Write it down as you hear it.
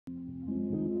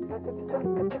My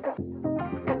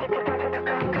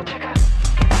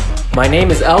name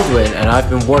is Eldwin and I've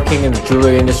been working in the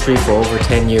jewelry industry for over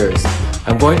 10 years.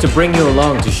 I'm going to bring you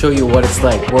along to show you what it's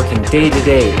like working day to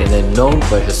day in a known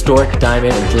but historic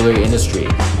diamond and jewelry industry,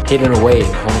 hidden away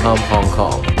in Hong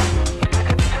Kong.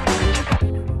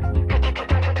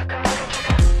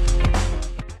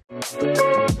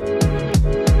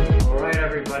 Alright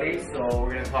everybody, so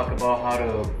we're going to talk about how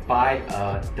to buy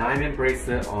a diamond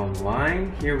bracelet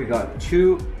online. Here we got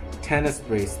two tennis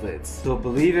bracelets. So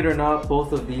believe it or not,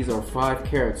 both of these are 5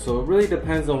 carats. So it really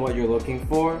depends on what you're looking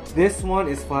for. This one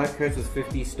is 5 carats with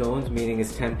 50 stones, meaning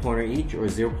it's 10 pointer each or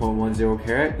 0.10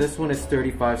 carat. This one is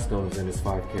 35 stones and it's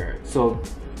 5 carats. So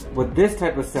with this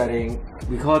type of setting,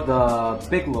 we call it the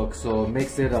big look. So it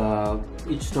makes it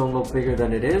each stone look bigger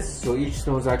than it is. So each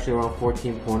stone is actually around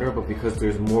 14 pointer, but because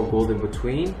there's more gold in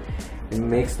between, it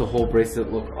makes the whole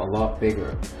bracelet look a lot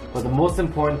bigger. But the most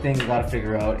important thing you gotta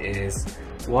figure out is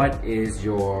what is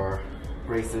your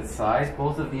bracelet size.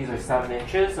 Both of these are 7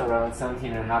 inches, around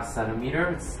 17.5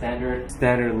 centimeters. It's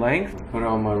standard length. Put it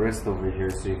on my wrist over here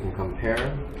so you can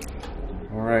compare.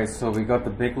 Alright, so we got the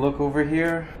big look over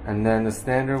here, and then the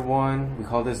standard one, we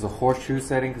call this the horseshoe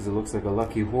setting because it looks like a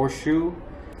lucky horseshoe.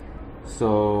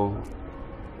 So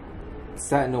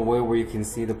set in a way where you can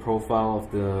see the profile of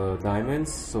the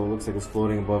diamonds, so it looks like it's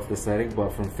floating above the setting,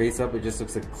 but from face up it just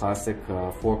looks like classic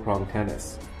 4-prong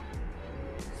tennis.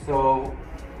 So if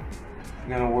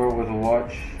you're gonna wear it with a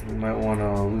watch, you might want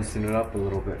to loosen it up a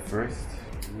little bit first.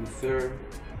 Looser,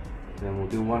 then we'll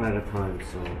do one at a time.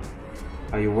 So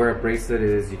how you wear a bracelet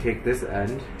is you take this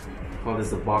end, call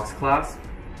this a box clasp.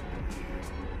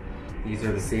 These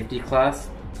are the safety clasps.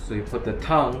 So you put the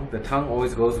tongue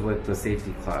always goes with the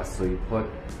safety clasp. So you put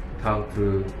tongue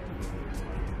through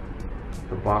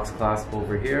the box clasp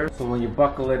over here. So when you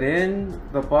buckle it in,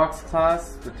 the box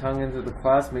clasp, the tongue into the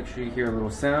clasp, make sure you hear a little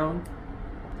sound.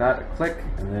 That, a click,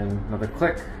 and then another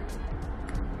click.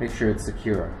 Make sure it's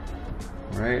secure,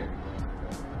 right?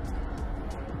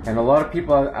 And a lot of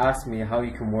people ask me how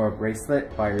you can wear a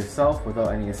bracelet by yourself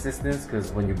without any assistance,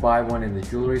 because when you buy one in the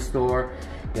jewelry store,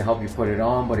 they help you put it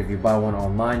on, but if you buy one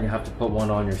online, you have to put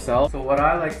one on yourself. So what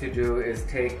I like to do is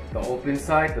take the open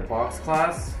side, the box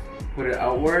clasp, put it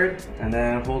outward, and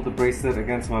then hold the bracelet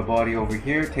against my body over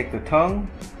here. Take the tongue,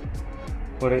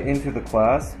 put it into the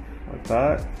clasp, like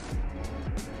that,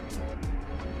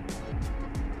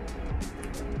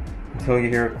 until you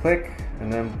hear a click,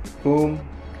 and then boom,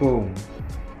 boom.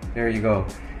 There you go.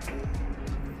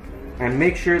 And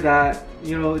make sure that,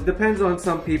 you know, it depends on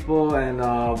some people and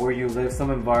where you live. Some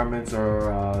environments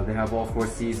are, they have all 4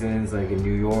 seasons, like in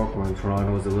New York or in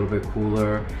Toronto it's a little bit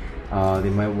cooler. They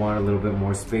might want a little bit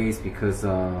more space because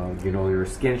you know, your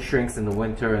skin shrinks in the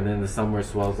winter and then the summer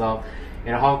swells up.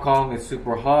 In Hong Kong it's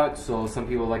super hot, so some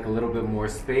people like a little bit more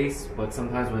space, but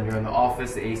sometimes when you're in the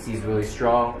office the AC is really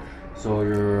strong, so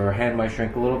your hand might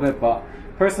shrink a little bit. But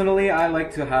personally I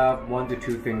like to have 1 to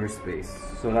 2 finger space,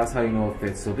 so that's how you know it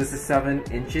fits. So this is 7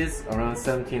 inches, around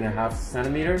 17.5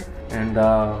 centimeters, and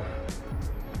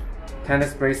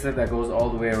tennis bracelet that goes all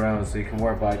the way around, so you can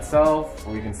wear it by itself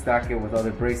or you can stack it with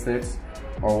other bracelets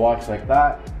or a watch like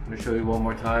that. I'm going to show you one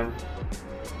more time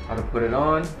how to put it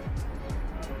on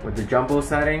with the jumbo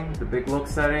setting, the big look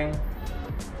setting.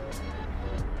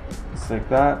 Just like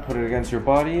that, put it against your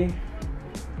body,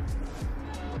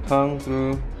 tongue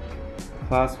through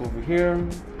clasp over here,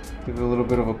 give it a little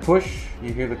bit of a push,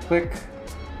 you hear the click,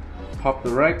 pop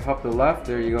the right, pop the left,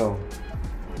 there you go.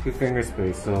 2 finger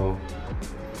space, so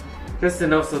just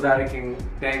enough so that it can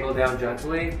dangle down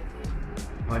gently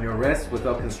on your wrist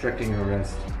without constricting your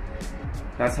wrist.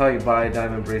 That's how you buy a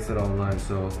diamond bracelet online.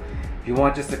 So if you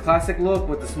want just a classic look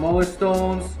with the smaller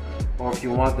stones, or if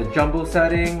you want the jumbo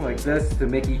setting like this to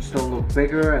make each stone look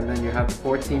bigger, and then you have the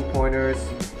 14 pointers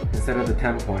instead of the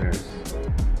 10 pointers.